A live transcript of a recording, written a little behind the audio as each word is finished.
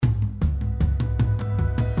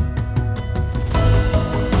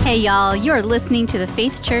Hey y'all, you're listening to the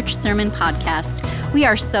Faith Church Sermon Podcast. We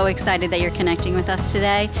are so excited that you're connecting with us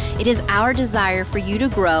today. It is our desire for you to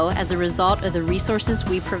grow as a result of the resources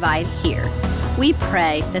we provide here. We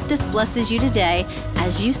pray that this blesses you today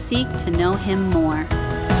as you seek to know Him more.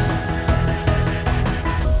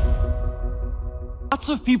 Lots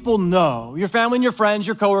of people know, your family and your friends,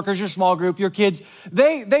 your coworkers, your small group, your kids,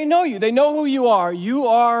 they know you. They know who you are. You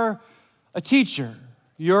are a teacher.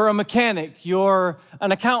 You're a mechanic, you're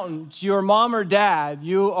an accountant, you're mom or dad,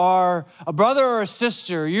 you are a brother or a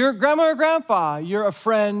sister, you're grandma or grandpa, you're a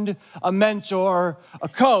friend, a mentor, a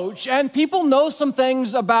coach, and people know some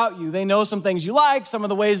things about you. They know some things you like, some of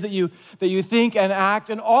the ways that you think and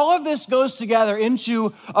act, and all of this goes together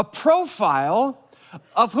into a profile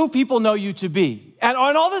of who people know you to be. And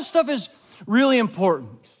all this stuff is really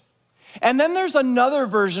important. And then there's another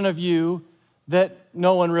version of you that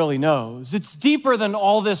no one really knows. It's deeper than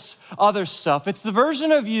all this other stuff. It's the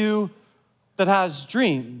version of you that has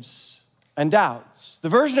dreams and doubts, the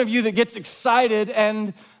version of you that gets excited,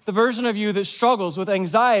 and the version of you that struggles with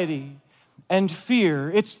anxiety and fear.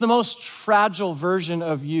 It's the most fragile version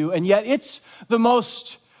of you, and yet it's the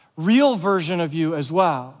most real version of you as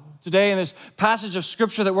well. Today in this passage of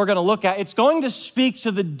scripture that we're going to look at, it's going to speak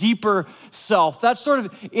to the deeper self, that sort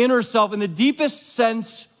of inner self in the deepest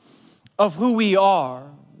sense of who we are,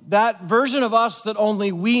 that version of us that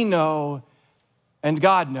only we know and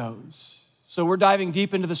God knows. So we're diving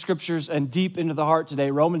deep into the scriptures and deep into the heart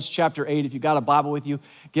today. Romans chapter 8, if you've got a Bible with you,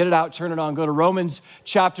 get it out, turn it on, go to Romans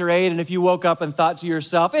chapter 8. And if you woke up and thought to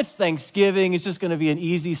yourself, it's Thanksgiving, it's just gonna be an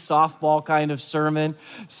easy softball kind of sermon,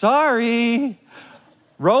 sorry.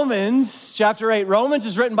 Romans chapter 8. Romans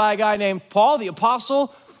is written by a guy named Paul, the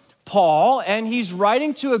Apostle Paul, and he's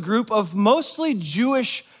writing to a group of mostly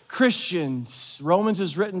Jewish Christians. Romans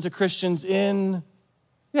is written to Christians in,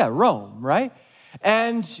 Rome, right?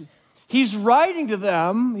 And he's writing to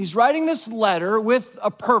them, he's writing this letter with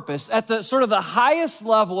a purpose at the sort of the highest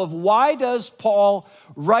level of why does Paul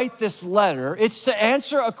write this letter? It's to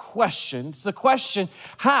answer a question. It's the question,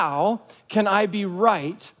 how can I be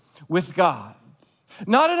right with God?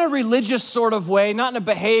 Not in a religious sort of way, not in a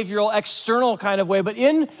behavioral, external kind of way, but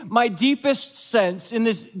in my deepest sense, in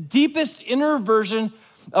this deepest inner version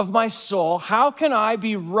of my soul, how can I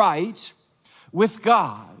be right with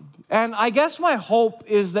God? And I guess my hope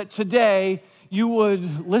is that today you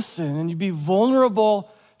would listen and you'd be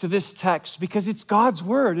vulnerable to this text because it's God's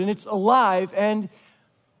word and it's alive, and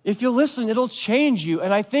if you listen, it'll change you.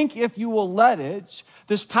 And I think if you will let it,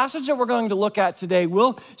 this passage that we're going to look at today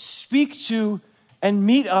will speak to and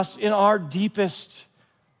meet us in our deepest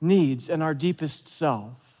needs and our deepest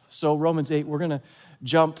self. So Romans 8, we're gonna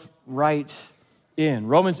jump right in.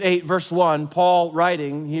 Romans 8, verse 1, Paul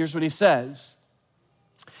writing, here's what he says.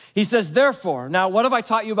 He says, therefore. Now, what have I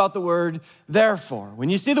taught you about the word therefore? When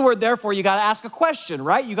you see the word therefore, you gotta ask a question,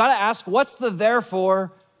 right? You gotta ask, what's the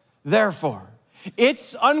therefore?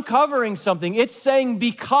 It's uncovering something. It's saying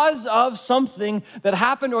because of something that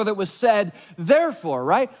happened or that was said, therefore,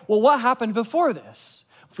 right? Well, what happened before this?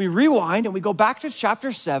 If we rewind and we go back to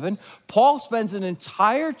chapter 7, Paul spends an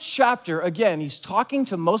entire chapter, again, he's talking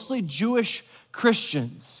to mostly Jewish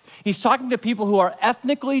Christians. He's talking to people who are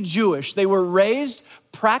ethnically Jewish. They were raised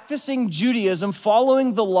practicing Judaism,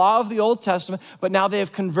 following the law of the Old Testament, but now they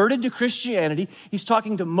have converted to Christianity. He's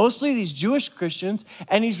talking to mostly these Jewish Christians,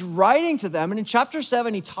 and he's writing to them. And in chapter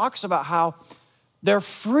 7, he talks about how they're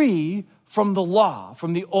free from the law,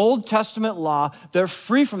 from the Old Testament law. They're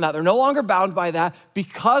free from that. They're no longer bound by that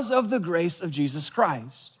because of the grace of Jesus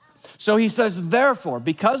Christ. So he says, therefore,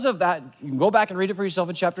 because of that, you can go back and read it for yourself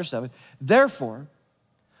in chapter 7. Therefore,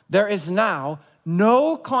 there is now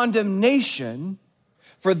no condemnation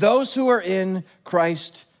for those who are in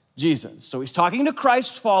Christ Jesus. So he's talking to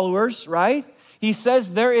Christ followers, right? He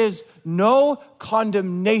says there is no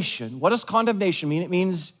condemnation. What does condemnation mean?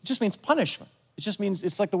 It just means punishment. It just means,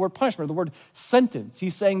 it's like the word punishment, or the word sentence.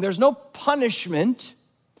 He's saying there's no punishment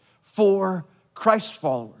for Christ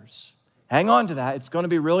followers. Hang on to that. It's going to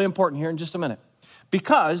be really important here in just a minute.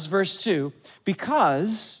 Because, verse 2,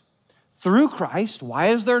 because through Christ, why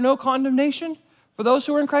is there no condemnation for those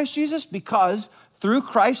who are in Christ Jesus? Because through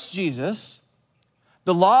Christ Jesus,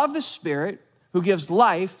 the law of the Spirit who gives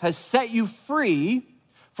life has set you free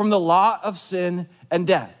from the law of sin and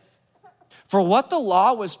death. For what the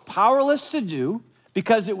law was powerless to do,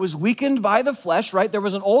 because it was weakened by the flesh, right? There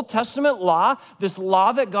was an Old Testament law. This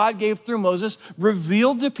law that God gave through Moses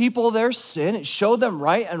revealed to people their sin. It showed them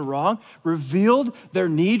right and wrong, revealed their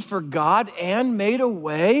need for God, and made a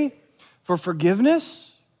way for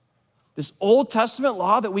forgiveness. This Old Testament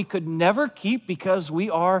law that we could never keep because we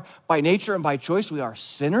are, by nature and by choice, we are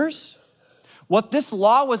sinners. What this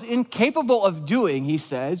law was incapable of doing, he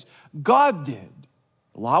says, God did.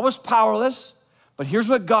 The law was powerless, but here's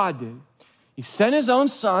what God did. He sent his own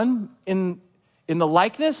son in the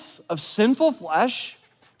likeness of sinful flesh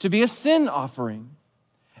to be a sin offering.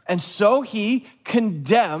 And so he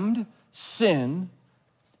condemned sin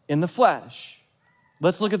in the flesh.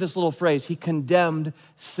 Let's look at this little phrase. He condemned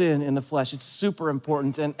sin in the flesh. It's super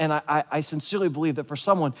important. And I sincerely believe that for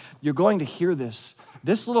someone, you're going to hear this.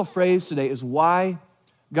 This little phrase today is why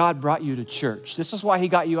God brought you to church. This is why he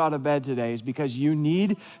got you out of bed today, is because you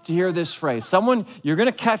need to hear this phrase. Someone, you're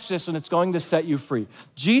going to catch this and it's going to set you free.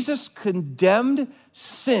 Jesus condemned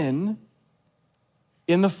sin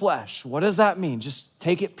in the flesh. What does that mean? Just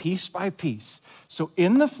take it piece by piece. So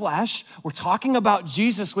in the flesh, we're talking about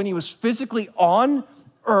Jesus when he was physically on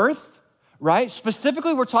earth, right?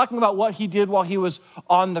 Specifically, we're talking about what he did while he was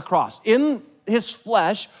on the cross. In his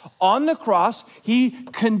flesh, on the cross, he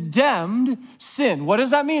condemned sin. What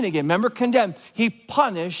does that mean again? Remember, condemned. He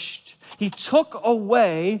punished, he took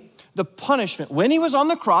away the punishment. When he was on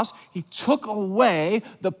the cross, he took away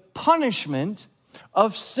the punishment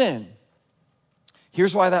of sin.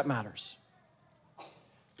 Here's why that matters.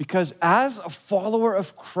 Because as a follower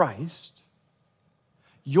of Christ,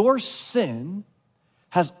 your sin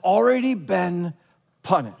has already been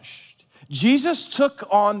punished. Jesus took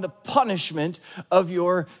on the punishment of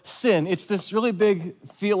your sin. It's this really big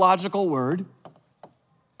theological word,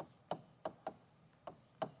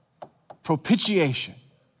 propitiation.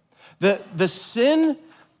 The sin,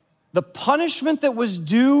 the punishment that was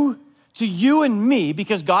due to you and me,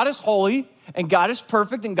 because God is holy, and God is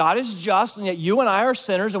perfect, and God is just, and yet you and I are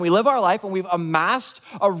sinners, and we live our life, and we've amassed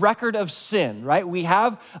a record of sin, right? We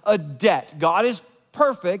have a debt. God is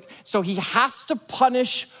perfect, so he has to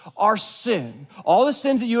punish our sin. All the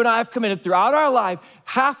sins that you and I have committed throughout our life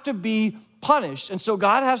have to be punished, and so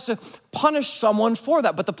God has to punish someone for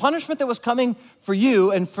that. But the punishment that was coming for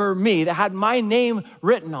you and for me, that had my name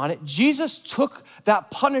written on it, Jesus took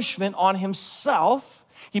that punishment on himself.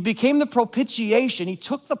 He became the propitiation. He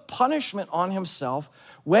took the punishment on himself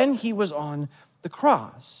when he was on the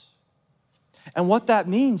cross. And what that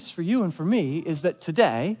means for you and for me is that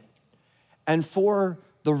today and for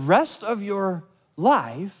the rest of your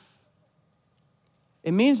life,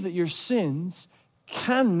 it means that your sins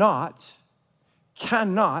cannot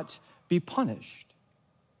be punished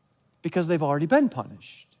because they've already been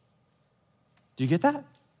punished. Do you get that?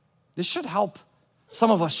 This should help some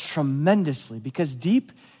of us tremendously, because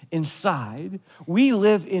deep inside, we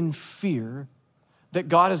live in fear that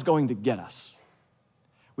God is going to get us.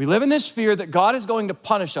 We live in this fear that God is going to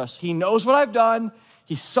punish us. He knows what I've done.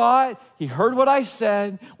 He saw it. He heard what I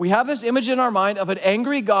said. We have this image in our mind of an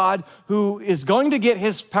angry God who is going to get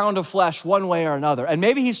his pound of flesh one way or another. And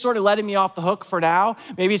maybe he's sort of letting me off the hook for now.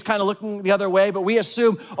 Maybe he's kind of looking the other way, but we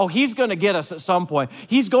assume, oh, he's going to get us at some point.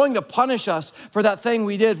 He's going to punish us for that thing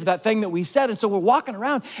we did, for that thing that we said. And so we're walking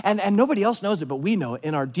around, and nobody else knows it, but we know it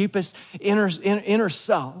in our deepest inner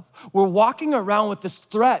self. We're walking around with this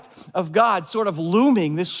threat of God sort of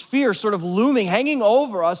looming, this fear sort of looming, hanging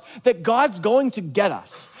over us, that God's going to get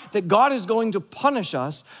us, that God is going to punish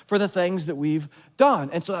us for the things that we've done.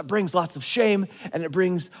 And so that brings lots of shame and it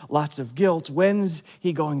brings lots of guilt. When's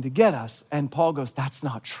he going to get us? And Paul goes, that's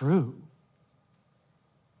not true.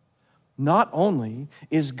 Not only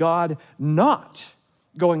is God not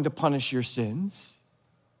going to punish your sins,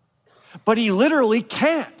 but he literally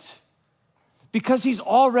can't, because he's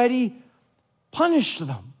already punished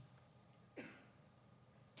them.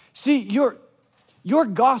 See, your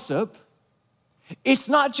gossip, it's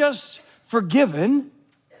not just forgiven,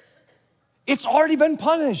 it's already been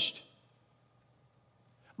punished.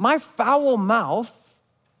 My foul mouth,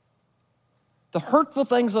 the hurtful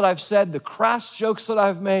things that I've said, the crass jokes that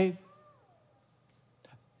I've made,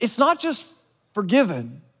 it's not just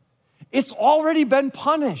forgiven, it's already been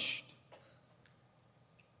punished.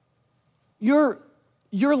 Your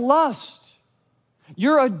lust,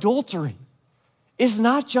 your adultery is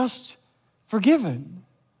not just forgiven.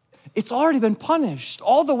 It's already been punished.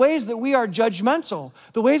 All the ways that we are judgmental,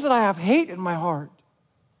 the ways that I have hate in my heart,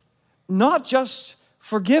 not just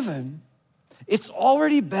forgiven, it's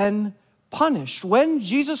already been punished. When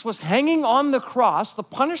Jesus was hanging on the cross, the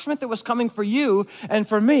punishment that was coming for you and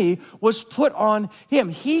for me was put on him.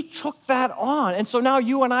 He took that on. And so now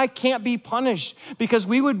you and I can't be punished, because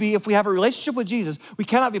we would be, if we have a relationship with Jesus, we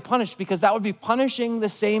cannot be punished, because that would be punishing the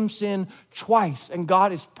same sin twice. And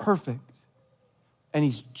God is perfect and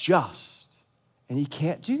he's just, and he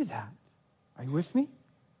can't do that. Are you with me?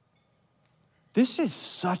 This is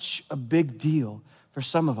such a big deal for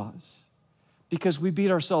some of us because we beat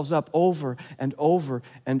ourselves up over and over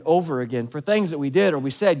and over again for things that we did or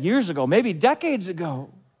we said years ago, maybe decades ago.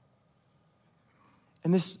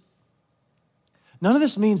 And none of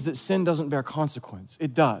this means that sin doesn't bear consequence.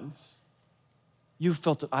 It does. You've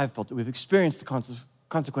felt it, I've felt it. We've experienced the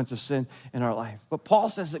consequence of sin in our life. But Paul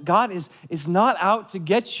says that God is not out to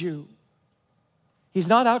get you. He's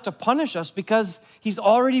not out to punish us because he's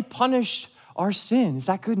already punished our sin. Is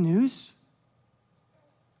that good news?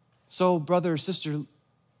 So, brother or sister,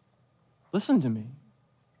 listen to me.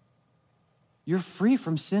 You're free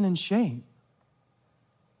from sin and shame.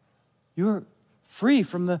 You're free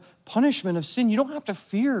from the punishment of sin. You don't have to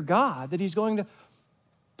fear God, that he's going to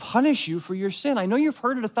punish you for your sin. I know you've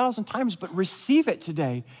heard it 1,000 times, but receive it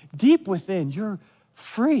today. Deep within, you're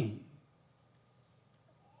free.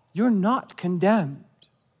 You're not condemned.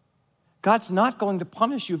 God's not going to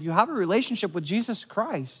punish you if you have a relationship with Jesus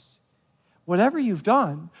Christ. Whatever you've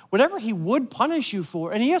done, whatever he would punish you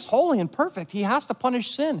for, and he is holy and perfect, he has to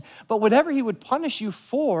punish sin, but whatever he would punish you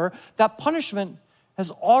for, that punishment has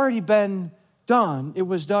already been done. It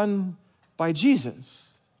was done by Jesus.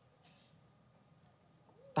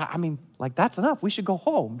 That's enough. We should go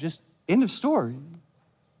home. Just end of story.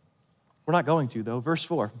 We're not going to, though. Verse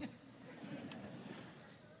 4.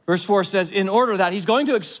 Verse 4 says, in order that, he's going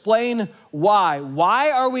to explain why.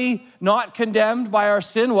 Why are we not condemned by our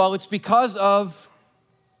sin? Well, it's because of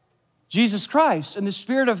Jesus Christ and the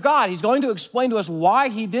Spirit of God. He's going to explain to us why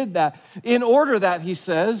he did that. In order that, he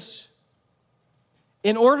says,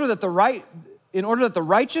 in order that the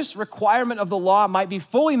righteous requirement of the law might be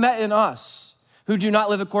fully met in us, who do not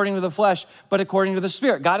live according to the flesh, but according to the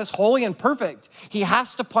Spirit. God is holy and perfect. He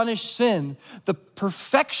has to punish sin. The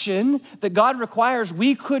perfection that God requires,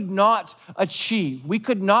 we could not achieve. We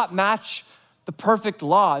could not match the perfect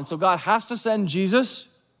law. And so God has to send Jesus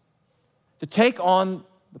to take on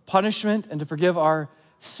the punishment and to forgive our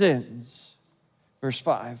sins. Verse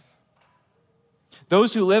 5.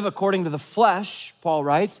 Those who live according to the flesh, Paul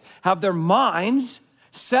writes, have their minds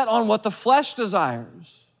set on what the flesh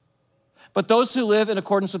desires. But those who live in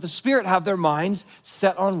accordance with the Spirit have their minds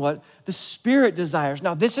set on what the Spirit desires.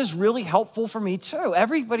 Now, this is really helpful for me too.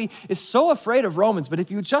 Everybody is so afraid of Romans, but if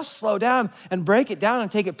you just slow down and break it down and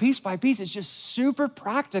take it piece by piece, it's just super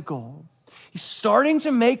practical. He's starting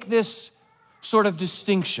to make this sort of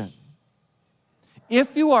distinction.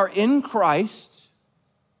 If you are in Christ,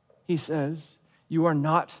 he says, you are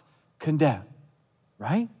not condemned,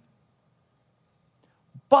 right?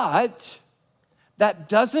 But that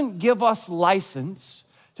doesn't give us license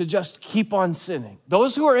to just keep on sinning.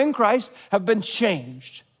 Those who are in Christ have been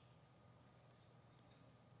changed.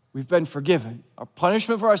 We've been forgiven. Our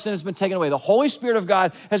punishment for our sin has been taken away. The Holy Spirit of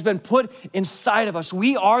God has been put inside of us.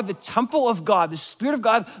 We are the temple of God. The Spirit of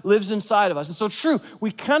God lives inside of us. And so true,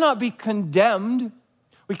 we cannot be condemned.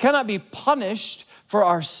 We cannot be punished for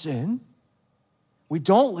our sin. We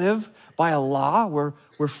don't live by a law.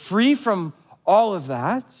 We're free from all of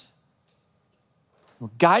that. We're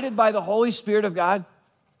guided by the Holy Spirit of God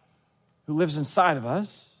who lives inside of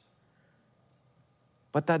us.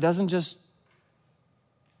 But that doesn't just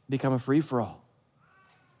become a free-for-all,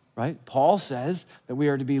 right? Paul says that we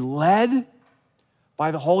are to be led by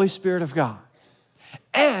the Holy Spirit of God.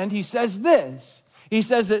 And he says this. He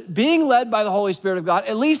says that being led by the Holy Spirit of God,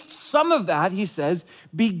 at least some of that, he says,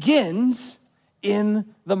 begins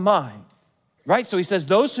in the mind, right? So he says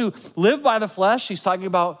those who live by the flesh, he's talking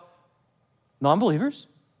about non-believers,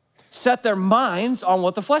 set their minds on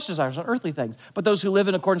what the flesh desires, on earthly things. But those who live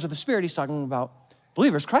in accordance with the Spirit, he's talking about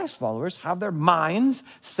believers, Christ followers, have their minds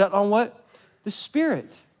set on what the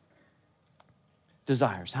Spirit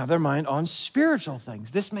desires, have their mind on spiritual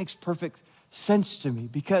things. This makes perfect sense to me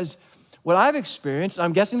because what I've experienced, and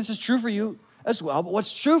I'm guessing this is true for you as well, but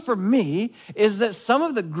what's true for me is that some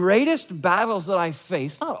of the greatest battles that I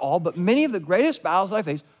face, not all, but many of the greatest battles that I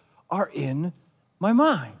face are in my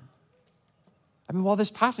mind. I mean, while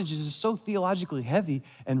this passage is so theologically heavy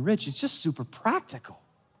and rich, it's just super practical.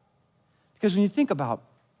 Because when you think about,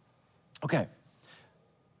 okay,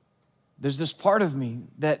 there's this part of me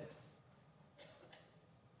that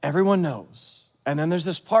everyone knows, and then there's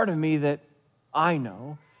this part of me that I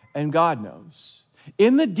know and God knows.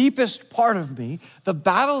 In the deepest part of me, the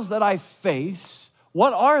battles that I face,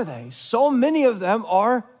 what are they? So many of them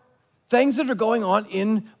are things that are going on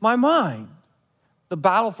in my mind. The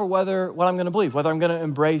battle for what I'm going to believe, whether I'm going to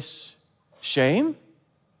embrace shame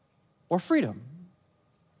or freedom.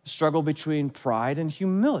 The struggle between pride and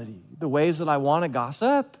humility. The ways that I want to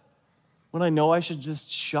gossip when I know I should just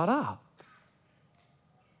shut up.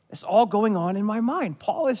 It's all going on in my mind.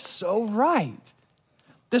 Paul is so right.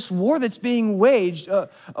 This war that's being waged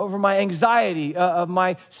over my anxiety, of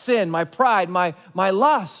my sin, my pride, my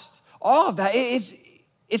lust, all of that,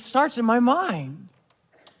 it starts in my mind.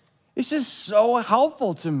 It's just so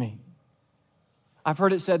helpful to me. I've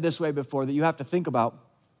heard it said this way before, that you have to think about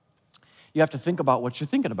what you're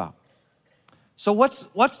thinking about. So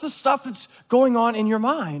what's the stuff that's going on in your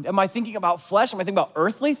mind? Am I thinking about flesh? Am I thinking about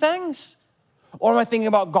earthly things? Or am I thinking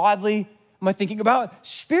about godly? Am I thinking about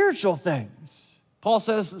spiritual things? Paul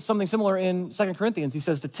says something similar in 2 Corinthians. He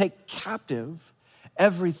says to take captive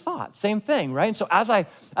every thought. Same thing, right? And so as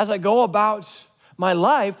I go about my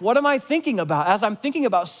life, what am I thinking about? As I'm thinking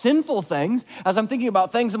about sinful things, as I'm thinking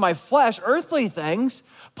about things in my flesh, earthly things,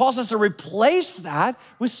 Paul says to replace that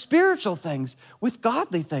with spiritual things, with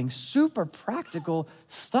godly things, super practical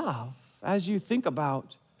stuff as you think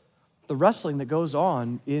about the wrestling that goes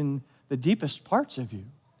on in the deepest parts of you.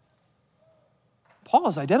 Paul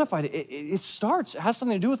has identified it. It has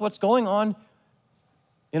something to do with what's going on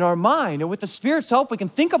in our mind. And with the Spirit's help, we can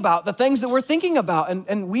think about the things that we're thinking about.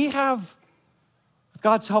 And we have, with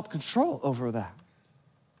God's help, control over that.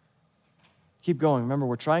 Keep going. Remember,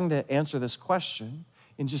 we're trying to answer this question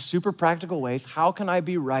in just super practical ways. How can I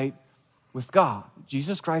be right with God?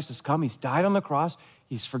 Jesus Christ has come. He's died on the cross.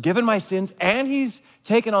 He's forgiven my sins, and he's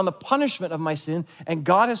taken on the punishment of my sin, and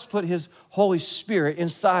God has put his Holy Spirit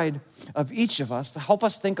inside of each of us to help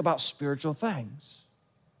us think about spiritual things.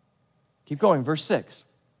 Keep going, verse 6.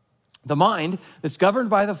 The mind that's governed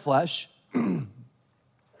by the flesh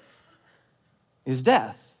is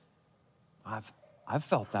death. I've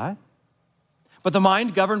felt that. But the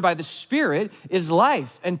mind governed by the Spirit is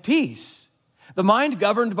life and peace. The mind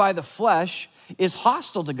governed by the flesh is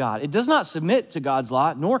hostile to God. It does not submit to God's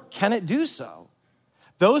law, nor can it do so.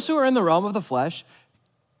 Those who are in the realm of the flesh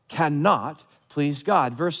cannot please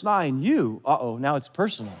God. Verse 9, now it's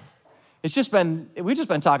personal. We've just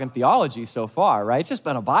been talking theology so far, right? It's just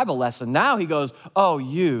been a Bible lesson. Now he goes,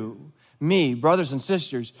 you, me, brothers and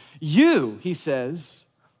sisters, you, he says,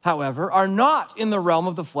 however, are not in the realm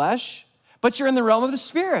of the flesh, but you're in the realm of the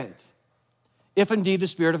Spirit, if indeed the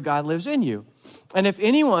Spirit of God lives in you. And if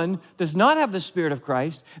anyone does not have the Spirit of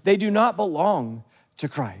Christ, they do not belong to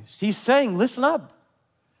Christ. He's saying, listen up.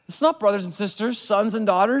 Listen up, brothers and sisters, sons and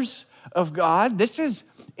daughters of God. This is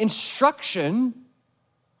instruction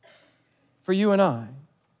for you and I.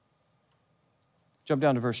 Jump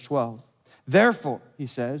down to verse 12. Therefore, he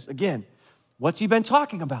says, again, what's he been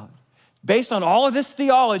talking about? Based on all of this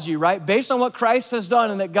theology, right? Based on what Christ has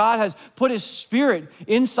done and that God has put his Spirit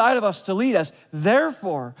inside of us to lead us.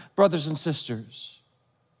 Therefore, brothers and sisters,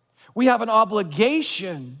 we have an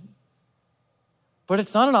obligation, but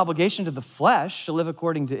it's not an obligation to the flesh to live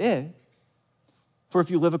according to it. For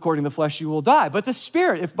if you live according to the flesh, you will die. But the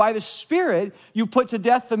Spirit, if by the Spirit you put to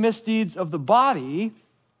death the misdeeds of the body,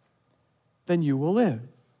 then you will live.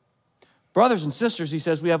 Brothers and sisters, he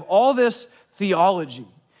says, we have all this theology.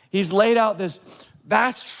 He's laid out this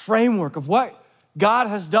vast framework of what God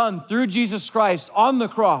has done through Jesus Christ on the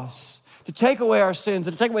cross to take away our sins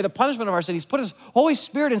and to take away the punishment of our sin. He's put his Holy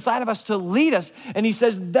Spirit inside of us to lead us. And he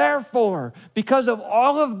says, therefore, because of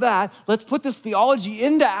all of that, let's put this theology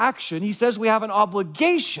into action. He says we have an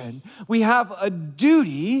obligation. We have a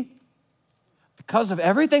duty because of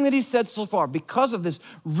everything that he said so far, because of this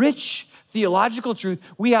rich theological truth,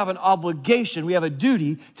 we have an obligation. We have a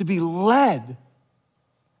duty to be led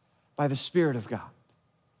by the Spirit of God,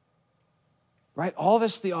 right? All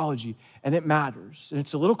this theology, and it matters. And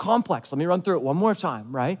it's a little complex. Let me run through it one more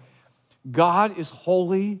time, right? God is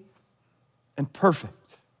holy and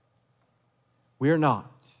perfect. We are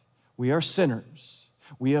not. We are sinners.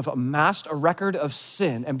 We have amassed a record of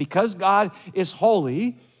sin. And because God is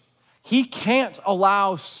holy, he can't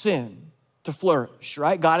allow sin to flourish,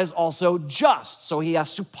 right? God is also just, so he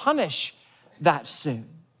has to punish that sin.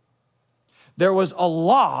 There was a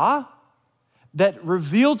law that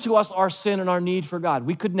revealed to us our sin and our need for God.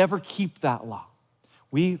 We could never keep that law.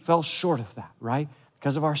 We fell short of that, right?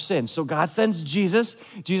 Because of our sin. So God sends Jesus.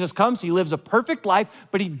 Jesus comes, he lives a perfect life,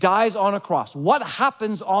 but he dies on a cross. What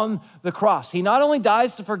happens on the cross? He not only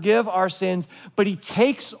dies to forgive our sins, but he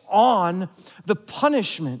takes on the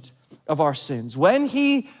punishment of our sins. When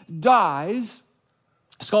he dies,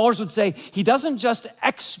 scholars would say he doesn't just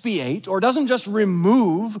expiate or doesn't just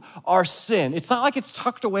remove our sin. It's not like it's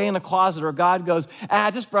tucked away in a closet or God goes,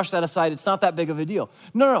 just brush that aside. It's not that big of a deal.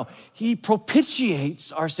 No. He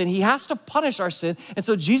propitiates our sin. He has to punish our sin. And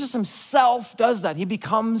so Jesus himself does that. He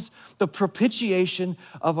becomes the propitiation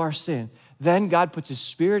of our sin. Then God puts his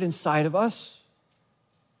Spirit inside of us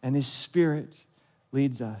and his Spirit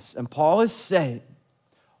leads us. And Paul is saying,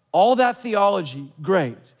 All that theology,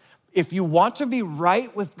 great. If you want to be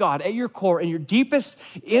right with God at your core, in your deepest,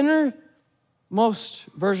 innermost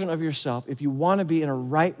version of yourself, if you want to be in a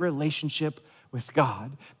right relationship with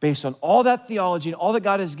God, based on all that theology and all that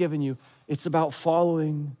God has given you, it's about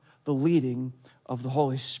following the leading of the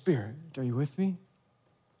Holy Spirit. Are you with me?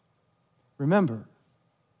 Remember,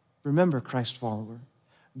 Christ follower,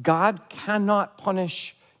 God cannot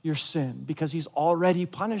punish your sin because he's already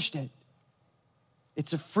punished it.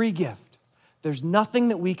 It's a free gift. There's nothing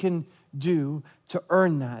that we can do to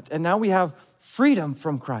earn that. And now we have freedom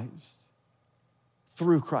from Christ,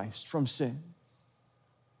 through Christ, from sin.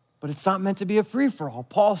 But it's not meant to be a free-for-all.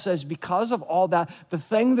 Paul says because of all that, the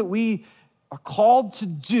thing that we are called to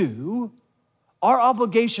do, our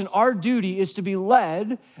obligation, our duty is to be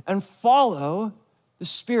led and follow the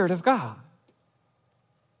Spirit of God.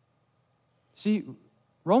 See,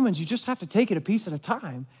 Romans, you just have to take it a piece at a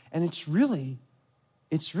time, and it's really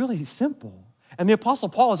simple. And the Apostle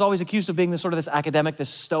Paul is always accused of being this academic, this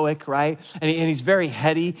stoic, right? And he's very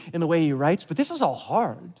heady in the way he writes, but this is all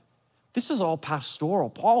hard. This is all pastoral.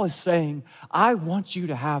 Paul is saying, I want you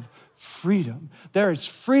to have freedom. There is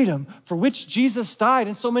freedom for which Jesus died,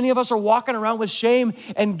 and so many of us are walking around with shame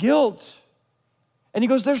and guilt. And he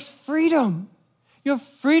goes, there's freedom. You have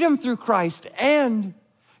freedom through Christ, and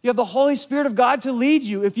you have the Holy Spirit of God to lead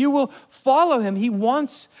you. If you will follow him, he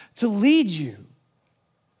wants to lead you.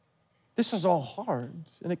 This is all hard,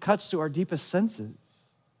 and it cuts to our deepest senses.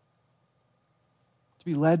 To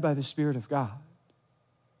be led by the Spirit of God.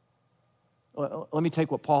 Let me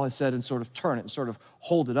take what Paul has said and sort of turn it and sort of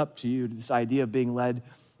hold it up to you, to this idea of being led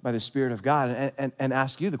by the Spirit of God, and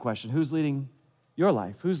ask you the question, who's leading your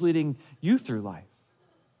life? Who's leading you through life?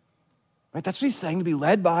 Right? That's what he's saying, to be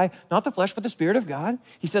led by, not the flesh, but the Spirit of God.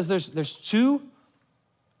 He says there's two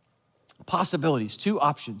possibilities, two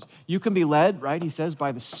options. You can be led, right, he says,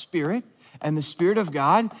 by the Spirit, and the Spirit of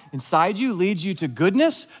God inside you leads you to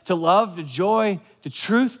goodness, to love, to joy, to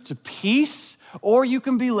truth, to peace, or you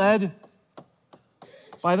can be led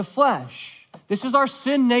by the flesh. This is our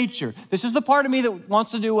sin nature. This is the part of me that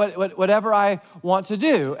wants to do whatever I want to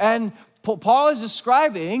do. And Paul is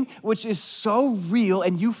describing, which is so real,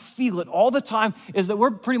 and you feel it all the time, is that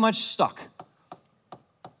we're pretty much stuck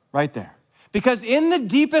right there. Because in the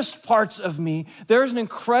deepest parts of me, there's an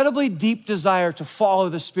incredibly deep desire to follow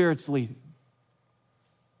the Spirit's leading.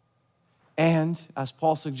 And, as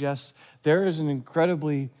Paul suggests, there is an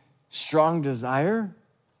incredibly strong desire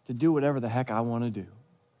to do whatever the heck I want to do.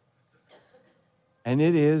 And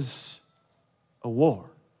it is a war.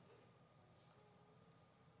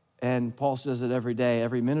 And Paul says that every day,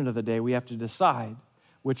 every minute of the day, we have to decide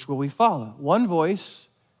which will we follow. One voice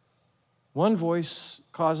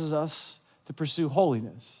causes us to pursue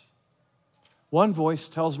holiness. One voice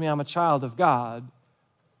tells me I'm a child of God.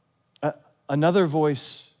 Another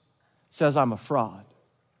voice says I'm a fraud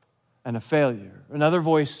and a failure. Another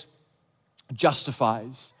voice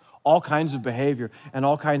justifies all kinds of behavior and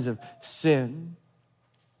all kinds of sin.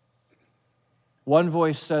 One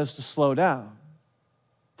voice says to slow down,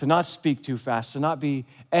 to not speak too fast, to not be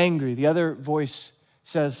angry. The other voice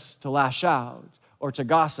says to lash out or to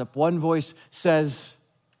gossip. One voice says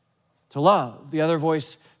to love. The other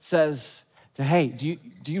voice says to hate. Do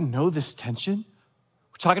you know this tension?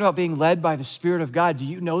 We're talking about being led by the Spirit of God. Do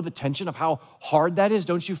you know the tension of how hard that is?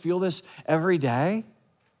 Don't you feel this every day?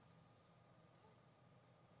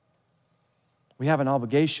 We have an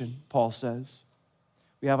obligation, Paul says.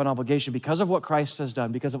 We have an obligation because of what Christ has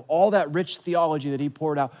done, because of all that rich theology that he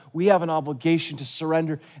poured out. We have an obligation to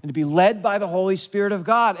surrender and to be led by the Holy Spirit of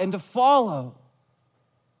God and to follow.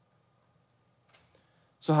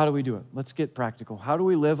 So how do we do it? Let's get practical. How do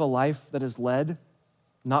we live a life that is led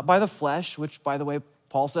not by the flesh, which, by the way,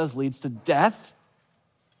 Paul says leads to death,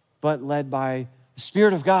 but led by the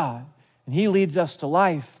Spirit of God? And he leads us to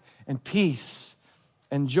life and peace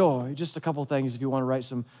and joy. Just a couple things if you want to write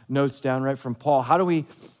some notes down right from Paul. How do we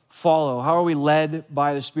follow? How are we led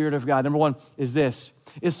by the Spirit of God? Number one is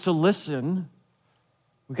to listen.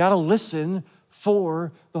 We got to listen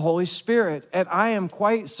for the Holy Spirit. And I am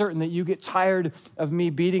quite certain that you get tired of me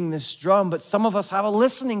beating this drum, but some of us have a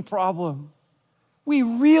listening problem. We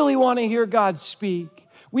really want to hear God speak.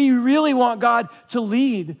 We really want God to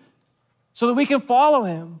lead so that we can follow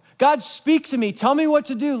him. God, speak to me. Tell me what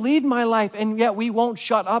to do. Lead my life. And yet we won't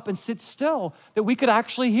shut up and sit still, that we could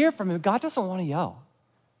actually hear from him. God doesn't want to yell.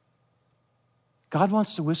 God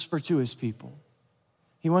wants to whisper to his people.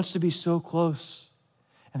 He wants to be so close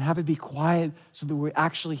and have it be quiet so that we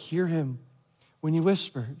actually hear him when he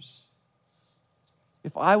whispers.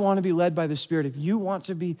 If I want to be led by the Spirit, if you want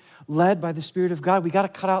to be led by the Spirit of God, we got to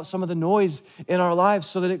cut out some of the noise in our lives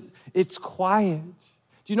so that it's quiet.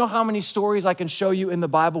 Do you know how many stories I can show you in the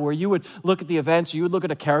Bible where you would look at the events, or you would look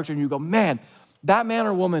at a character and you go, man, that man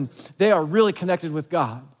or woman, they are really connected with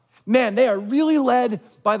God. Man, they are really led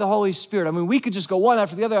by the Holy Spirit. I mean, we could just go one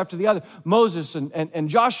after the other. Moses and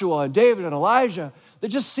Joshua and David and Elijah, they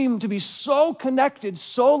just seem to be so connected,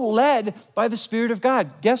 so led by the Spirit of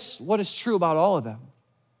God. Guess what is true about all of them?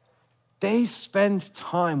 They spend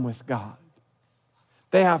time with God.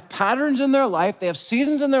 They have patterns in their life. They have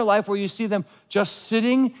seasons in their life where you see them just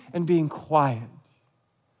sitting and being quiet,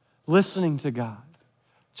 listening to God,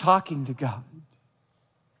 talking to God.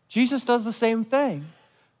 Jesus does the same thing.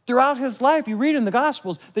 Throughout his life, you read in the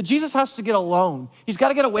Gospels that Jesus has to get alone. He's got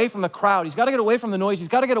to get away from the crowd. He's got to get away from the noise. He's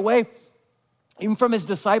got to get away even from his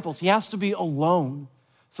disciples. He has to be alone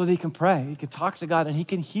so that he can pray. He can talk to God, and he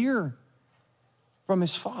can hear from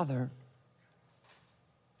his Father.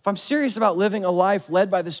 If I'm serious about living a life led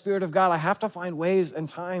by the Spirit of God, I have to find ways and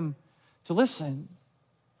time to listen,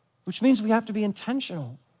 which means we have to be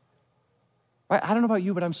intentional. Right? I don't know about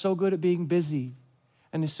you, but I'm so good at being busy.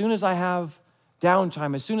 And as soon as I have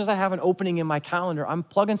downtime, as soon as I have an opening in my calendar, I'm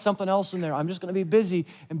plugging something else in there. I'm just going to be busy.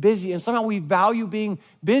 And somehow we value being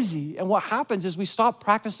busy. And what happens is we stop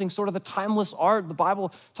practicing sort of the timeless art the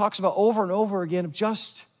Bible talks about over and over again of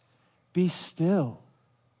just be still.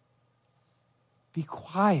 Be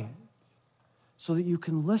quiet so that you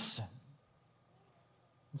can listen.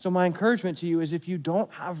 And so my encouragement to you is if you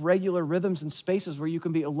don't have regular rhythms and spaces where you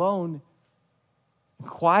can be alone and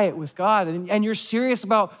quiet with God, and you're serious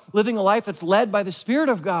about living a life that's led by the Spirit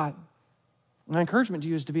of God, my encouragement to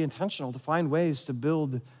you is to be intentional, to find ways to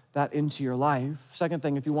build that into your life. Second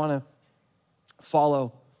thing, if you want to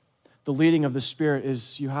follow the leading of the Spirit,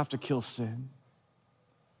 is you have to kill sin.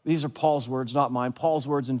 These are Paul's words, not mine. Paul's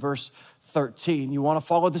words in verse 13. You want to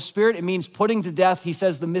follow the Spirit? It means putting to death, he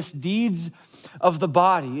says, the misdeeds of the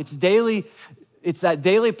body. It's that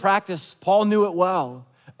daily practice, Paul knew it well,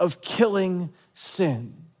 of killing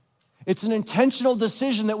sin. It's an intentional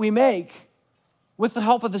decision that we make with the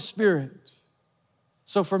help of the Spirit.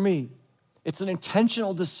 So for me, it's an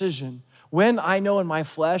intentional decision. When I know in my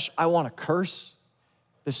flesh I want to curse,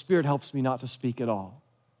 the Spirit helps me not to speak at all.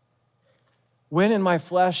 When in my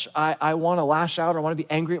flesh I want to lash out or I want to be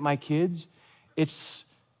angry at my kids, it's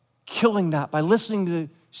killing that by listening to the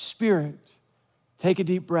Spirit. Take a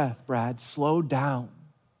deep breath, Brad. Slow down.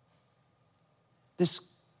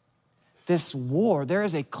 This war, there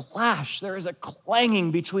is a clash, there is a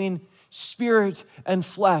clanging between spirit and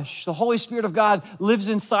flesh. The Holy Spirit of God lives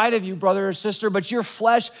inside of you, brother or sister, but your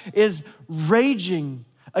flesh is raging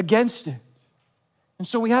against it. And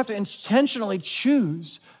so we have to intentionally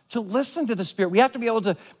choose to listen to the Spirit. We have to be able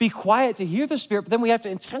to be quiet to hear the Spirit, but then we have to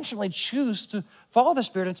intentionally choose to follow the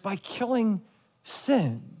Spirit. It's by killing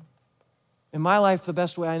sin. In my life, the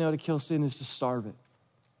best way I know to kill sin is to starve it.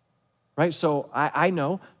 Right? So I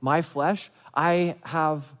know my flesh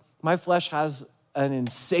has an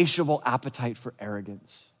insatiable appetite for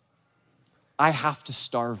arrogance. I have to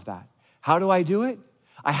starve that. How do I do it?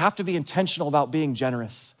 I have to be intentional about being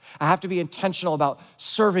generous. I have to be intentional about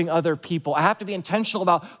serving other people. I have to be intentional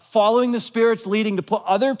about following the Spirit's leading to put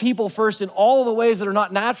other people first in all the ways that are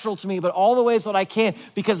not natural to me, but all the ways that I can,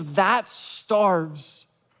 because that starves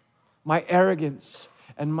my arrogance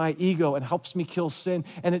and my ego and helps me kill sin.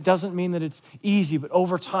 And it doesn't mean that it's easy, but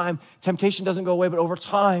over time, temptation doesn't go away, but over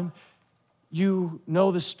time, you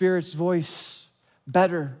know the Spirit's voice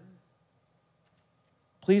better.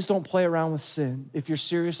 Please don't play around with sin. If you're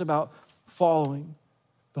serious about following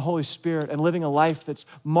the Holy Spirit and living a life that's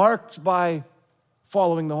marked by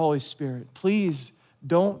following the Holy Spirit, please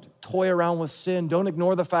don't toy around with sin. Don't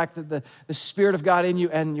ignore the fact that the Spirit of God in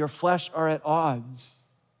you and your flesh are at odds.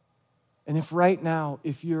 And if right now,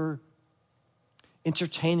 if you're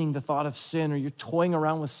entertaining the thought of sin or you're toying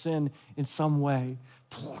around with sin in some way,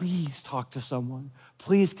 please talk to someone.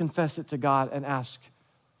 Please confess it to God and ask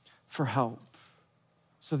for help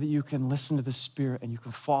so that you can listen to the Spirit and you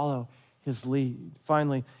can follow his lead.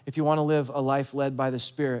 Finally, if you want to live a life led by the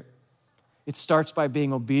Spirit, it starts by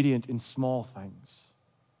being obedient in small things.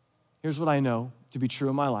 Here's what I know to be true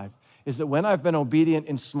in my life, is that when I've been obedient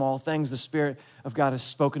in small things, the Spirit of God has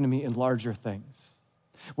spoken to me in larger things.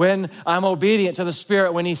 When I'm obedient to the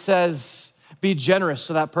Spirit, when he says, be generous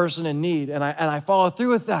to that person in need, and I follow through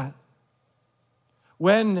with that.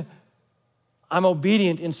 When I'm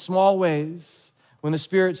obedient in small ways, when the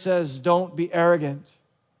Spirit says, don't be arrogant,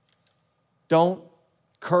 don't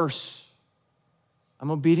curse, I'm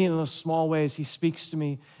obedient in those small ways. He speaks to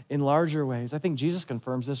me in larger ways. I think Jesus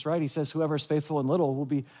confirms this, right? He says, whoever is faithful in little will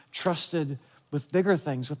be trusted with bigger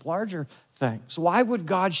things, with larger things. Why would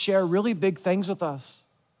God share really big things with us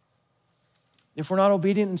if we're not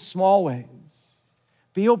obedient in small ways?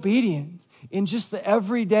 Be obedient in just the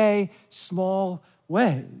everyday small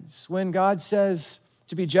ways. When God says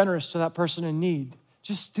to be generous to that person in need,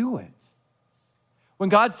 just do it. When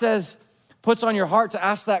God says, puts on your heart to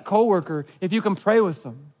ask that coworker if you can pray with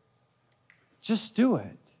them, just do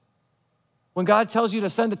it. When God tells you to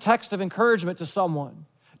send a text of encouragement to someone,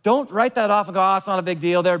 don't write that off and go, it's not a big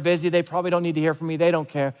deal. They're busy. They probably don't need to hear from me. They don't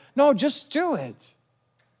care. No, just do it.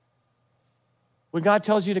 When God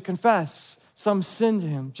tells you to confess some sin to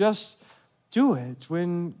him, just do it.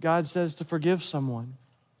 When God says to forgive someone,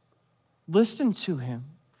 listen to him.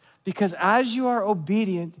 Because as you are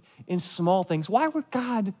obedient in small things, why would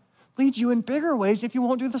God lead you in bigger ways if you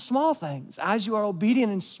won't do the small things? As you are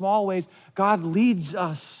obedient in small ways, God leads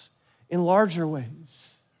us in larger ways.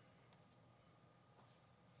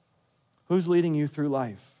 Who's leading you through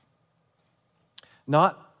life?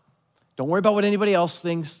 Don't worry about what anybody else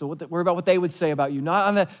thinks. Worry about what they would say about you. Not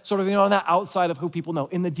on the on that outside of who people know,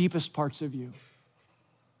 in the deepest parts of you.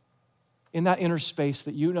 In that inner space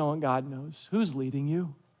that you know and God knows. Who's leading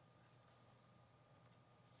you?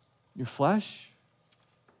 Your flesh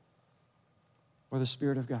or the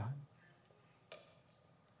Spirit of God?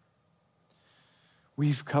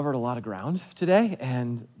 We've covered a lot of ground today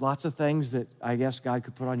and lots of things that I guess God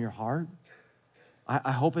could put on your heart.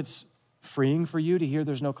 I hope it's freeing for you to hear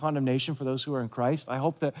there's no condemnation for those who are in Christ. I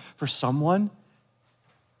hope that for someone,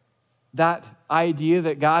 that idea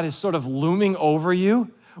that God is sort of looming over you,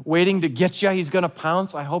 waiting to get you, he's going to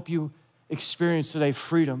pounce. I hope you experience today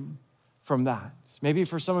freedom from that. Maybe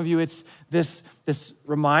for some of you, it's this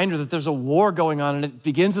reminder that there's a war going on and it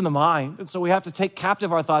begins in the mind. And so we have to take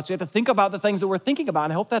captive our thoughts. We have to think about the things that we're thinking about.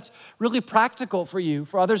 And I hope that's really practical for you.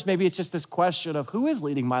 For others, maybe it's just this question of who is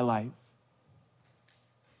leading my life?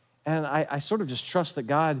 And I sort of just trust that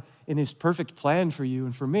God, in his perfect plan for you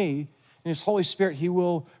and for me, in his Holy Spirit, he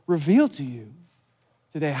will reveal to you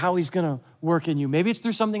today how he's going to work in you. Maybe it's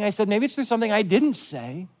through something I said. Maybe it's through something I didn't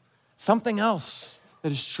say. Something else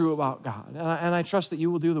that is true about God. And I trust that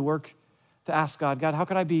you will do the work to ask God, how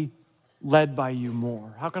can I be led by you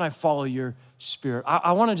more? How can I follow your Spirit?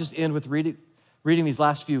 I want to just end with reading these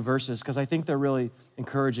last few verses because I think they're really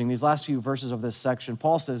encouraging. These last few verses of this section,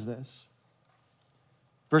 Paul says this.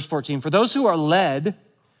 Verse 14, for those who are led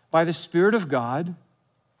by the Spirit of God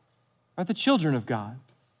are the children of God.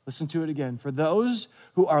 Listen to it again. For those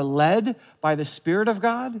who are led by the Spirit of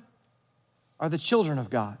God are the children of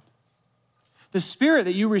God. The Spirit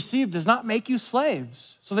that you received does not make you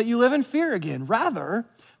slaves so that you live in fear again. Rather,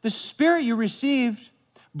 the Spirit you received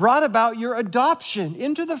brought about your adoption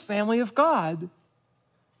into the family of God.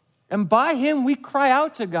 And by him we cry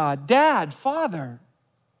out to God, Dad, Father.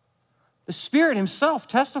 The Spirit himself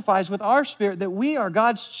testifies with our spirit that we are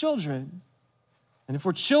God's children. And if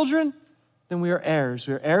we're children, then we are heirs.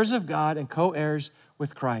 We are heirs of God and co-heirs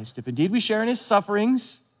with Christ. If indeed we share in his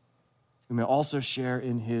sufferings, we may also share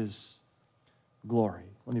in his glory.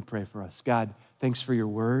 Let me pray for us. God, thanks for your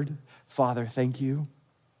word. Father, thank you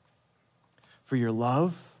for your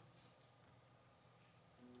love.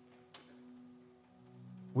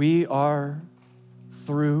 We are,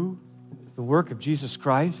 through the work of Jesus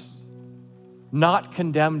Christ, not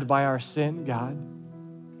condemned by our sin, God.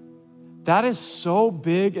 That is so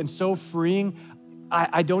big and so freeing.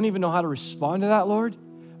 I don't even know how to respond to that, Lord,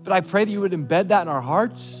 but I pray that you would embed that in our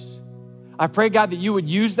hearts. I pray, God, that you would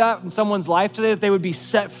use that in someone's life today, that they would be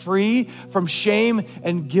set free from shame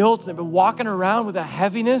and guilt. They've been walking around with a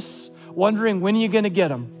heaviness, wondering, when are you going to get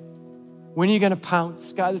them? When are you going to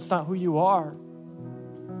pounce? God, it's not who you are.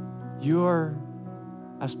 You're,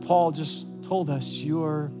 as Paul just told us,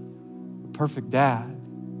 you're a perfect dad.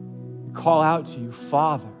 We call out to you,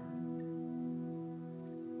 Father.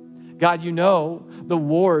 God, you know the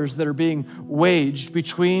wars that are being waged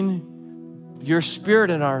between your spirit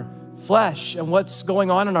and our flesh and what's going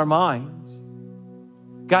on in our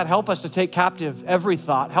mind. God, help us to take captive every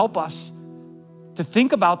thought. Help us to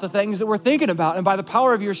think about the things that we're thinking about, and by the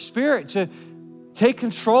power of your Spirit to take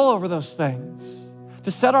control over those things, to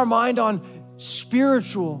set our mind on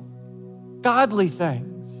spiritual, godly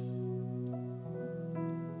things.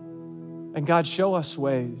 And God, show us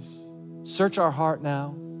ways. Search our heart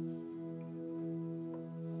now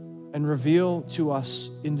and reveal to us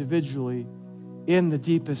individually, in the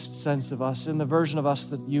deepest sense of us, in the version of us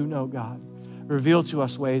that you know, God, reveal to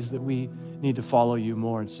us ways that we need to follow you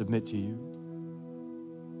more and submit to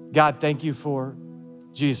you. God, thank you for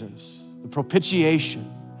Jesus. the propitiation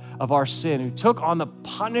of our sin, who took on the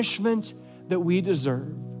punishment that we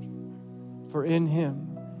deserved. For in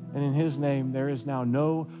him and in his name, there is now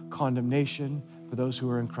no condemnation for those who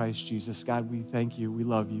are in Christ Jesus. God, we thank you. We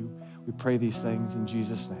love you. We pray these things in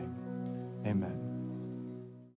Jesus' name. Amen.